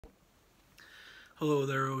Hello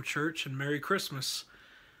there, O Church, and Merry Christmas.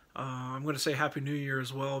 I'm going to say Happy New Year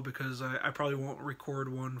as well because I probably won't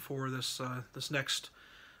record one for this next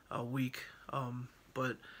week.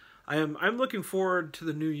 But I'm looking forward to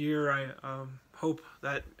the new year. I hope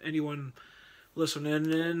that anyone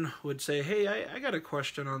listening in would say, "Hey, I got a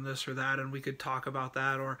question on this or that," and we could talk about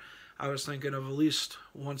that. Or I was thinking of at least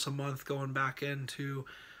once a month going back into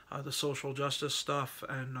the social justice stuff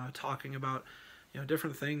and talking about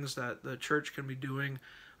different things that the church can be doing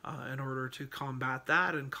in order to combat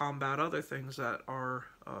that and combat other things that are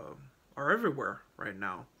everywhere right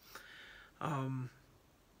now.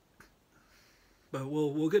 But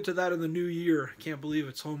we'll get to that in the new year. Can't believe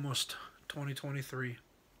it's almost 2023.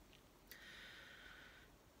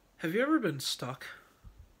 Have you ever been stuck?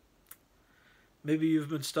 Maybe you've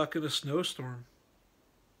been stuck in a snowstorm,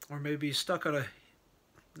 or maybe stuck on a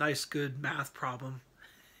nice, good math problem.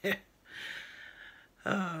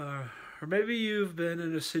 Or maybe you've been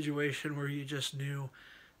in a situation where you just knew,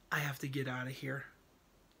 I have to get out of here.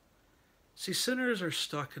 See, sinners are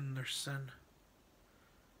stuck in their sin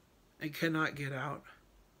and cannot get out.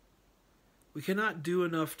 We cannot do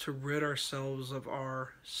enough to rid ourselves of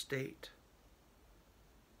our state.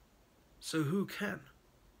 So who can?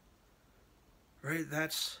 Right?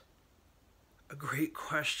 That's a great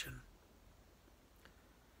question.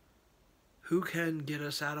 Who can get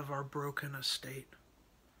us out of our broken estate?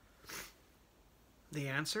 The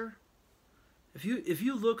answer? If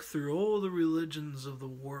you look through all the religions of the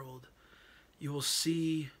world, you will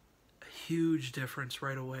see a huge difference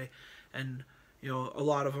right away. And a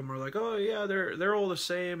lot of them are like, oh yeah, they're all the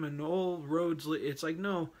same, and all roads it's like,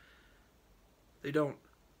 no, they don't.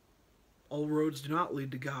 All roads do not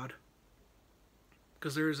lead to God.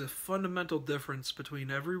 Because there is a fundamental difference between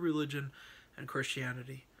every religion and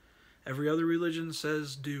Christianity. Every other religion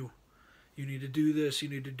says do. You need to do this, you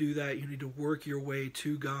need to do that, you need to work your way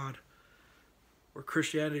to God. Where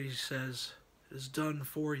Christianity says it is done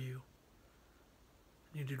for you.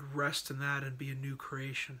 You need to rest in that and be a new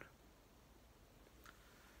creation.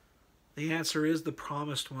 The answer is the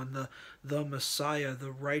promised one, the Messiah,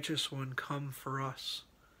 the righteous one come for us.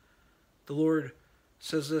 The Lord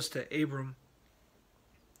says this to Abram,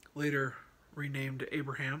 later renamed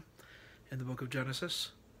Abraham in the book of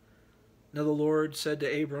Genesis. Now the Lord said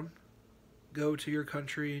to Abram, go to your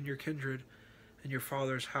country and your kindred and your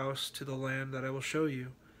father's house to the land that I will show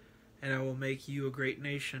you, and I will make you a great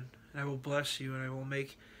nation, and I will bless you, and I will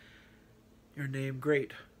make your name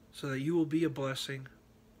great, so that you will be a blessing.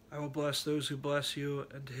 I will bless those who bless you,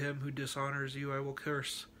 and to him who dishonors you I will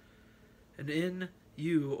curse. And in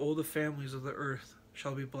you all the families of the earth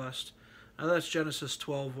shall be blessed. Now that's Genesis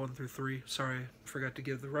 12, 1 through 3. Sorry, I forgot to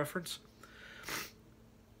give the reference.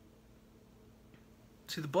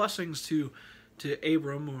 See, the blessings to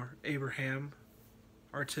Abram or Abraham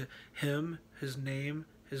are to him, his name,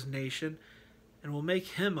 his nation, and will make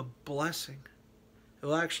him a blessing. It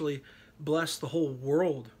will actually bless the whole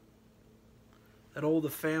world. That all the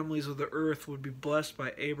families of the earth would be blessed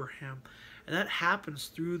by Abraham. And that happens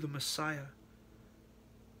through the Messiah,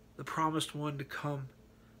 the promised one to come,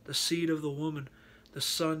 the seed of the woman, the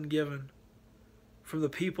son given. From the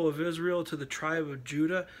people of Israel to the tribe of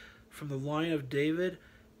Judah, from the line of David,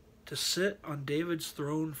 to sit on David's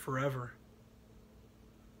throne forever.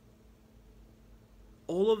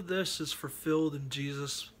 All of this is fulfilled in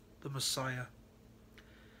Jesus, the Messiah,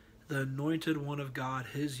 the anointed one of God,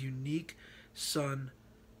 his unique Son,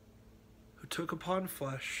 who took upon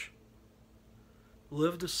flesh,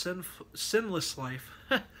 lived a sinless life.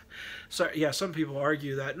 Sorry, yeah, some people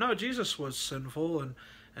argue that, no, Jesus was sinful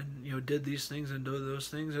and did these things and did those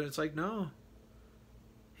things, and it's like, no.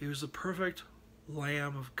 He was the perfect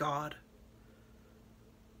Lamb of God.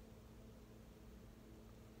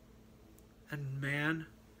 And man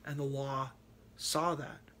and the law saw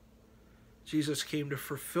that. Jesus came to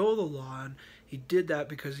fulfill the law, and he did that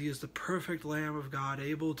because he is the perfect Lamb of God,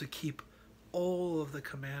 able to keep all of the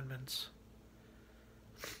commandments.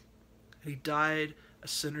 He died a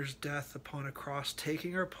sinner's death upon a cross,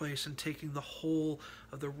 taking our place and taking the whole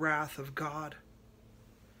of the wrath of God.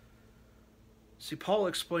 See, Paul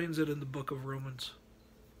explains it in the book of Romans,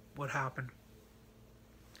 what happened.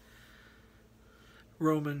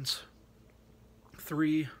 Romans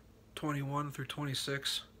 3:21 through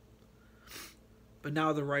 26. But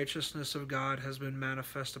now the righteousness of God has been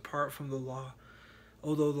manifest apart from the law,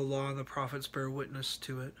 although the law and the prophets bear witness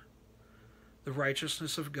to it. The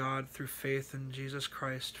righteousness of God through faith in Jesus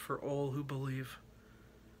Christ for all who believe.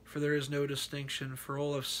 For there is no distinction, for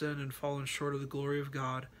all have sinned and fallen short of the glory of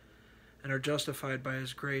God, and are justified by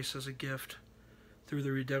his grace as a gift through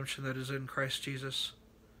the redemption that is in Christ Jesus,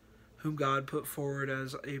 whom God put forward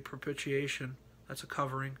as a propitiation, that's a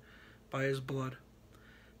covering, by his blood,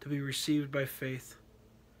 to be received by faith.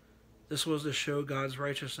 This was to show God's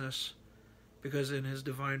righteousness, because in his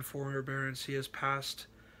divine forbearance he has passed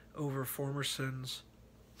over former sins.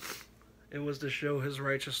 It was to show his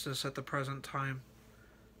righteousness at the present time,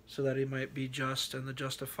 so that he might be just and the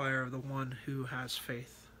justifier of the one who has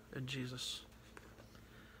faith in Jesus.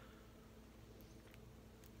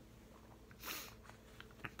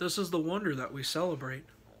 This is the wonder that we celebrate,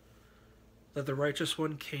 that the righteous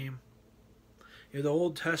one came. The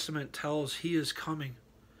Old Testament tells he is coming.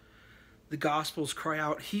 The Gospels cry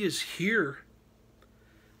out, he is here.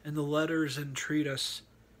 And the letters entreat us,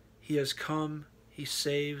 he has come, he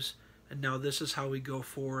saves, and now this is how we go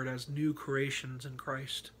forward as new creations in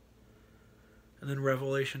Christ. And then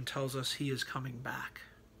Revelation tells us he is coming back.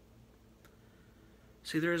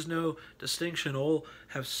 See, there is no distinction. All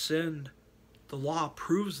have sinned. The law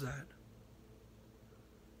proves that.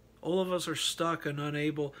 All of us are stuck and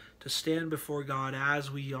unable to stand before God as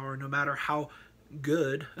we are, no matter how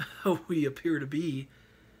good we appear to be.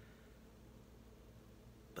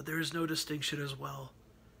 But there is no distinction as well.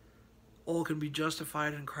 All can be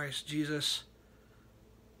justified in Christ Jesus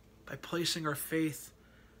by placing our faith,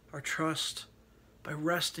 our trust, by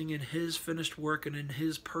resting in his finished work and in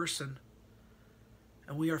his person.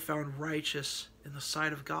 And we are found righteous in the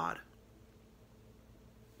sight of God.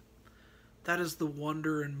 That is the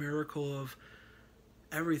wonder and miracle of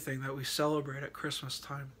everything that we celebrate at Christmas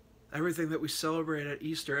time. Everything that we celebrate at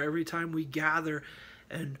Easter. Every time we gather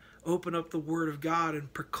and open up the Word of God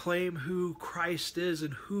and proclaim who Christ is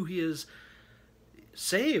and who he has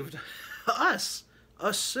saved. Us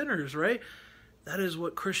sinners, right? That is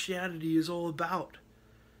what Christianity is all about.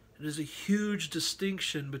 It is a huge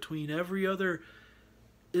distinction between every other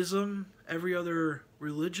ism, every other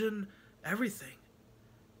religion, everything.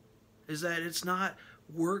 Is that it's not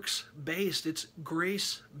works-based, it's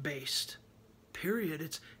grace-based.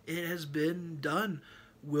 Period. It has been done.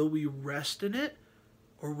 Will we rest in it,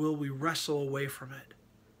 or will we wrestle away from it?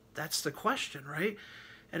 That's the question, right?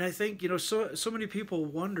 And I think, so many people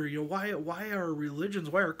wonder, why are religions,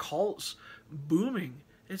 why are cults booming?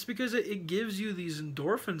 It's because it gives you these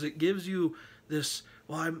endorphins. It gives you this,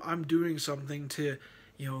 well, I'm doing something to,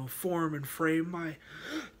 form and frame my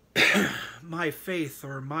my faith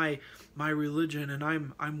or my religion, and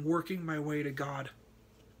I'm working my way to God.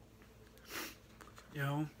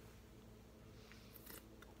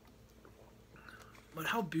 But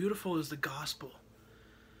how beautiful is the gospel,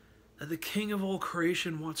 that the King of all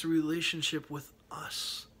creation wants a relationship with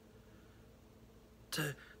us,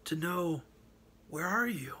 to know, where are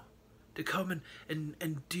you? To come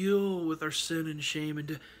and deal with our sin and shame,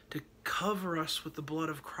 and to cover us with the blood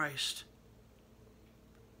of Christ.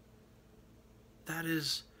 That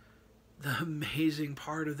is the amazing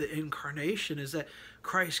part of the incarnation, is that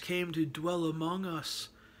Christ came to dwell among us,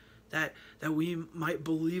 that we might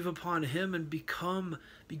believe upon him and be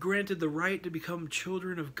granted the right to become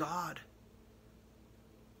children of God.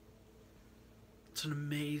 It's an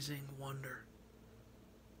amazing wonder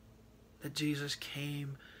that Jesus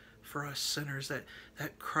came for us sinners,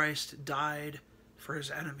 that Christ died for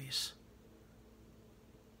his enemies.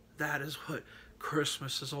 That is what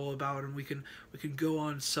Christmas is all about, and we can go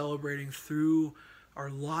on celebrating through our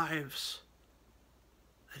lives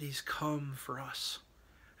that he's come for us,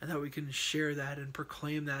 and that we can share that and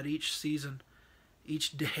proclaim that each season,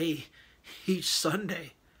 each day, each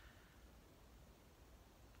Sunday.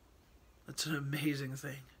 That's an amazing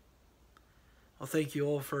thing. Well, thank you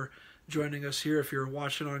all for joining us here. If you're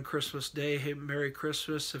watching on Christmas Day, hey, Merry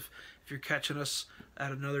Christmas. If you're catching us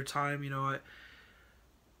at another time,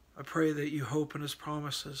 I pray that you hope in his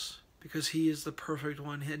promises, because he is the perfect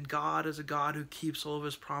one, and God is a God who keeps all of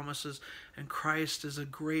his promises, and Christ is a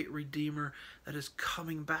great Redeemer that is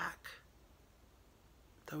coming back,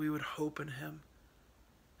 that we would hope in him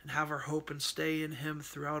and have our hope and stay in him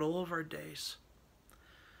throughout all of our days.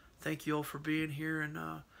 Thank you all for being here, and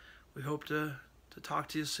we hope to talk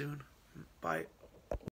to you soon. Bye.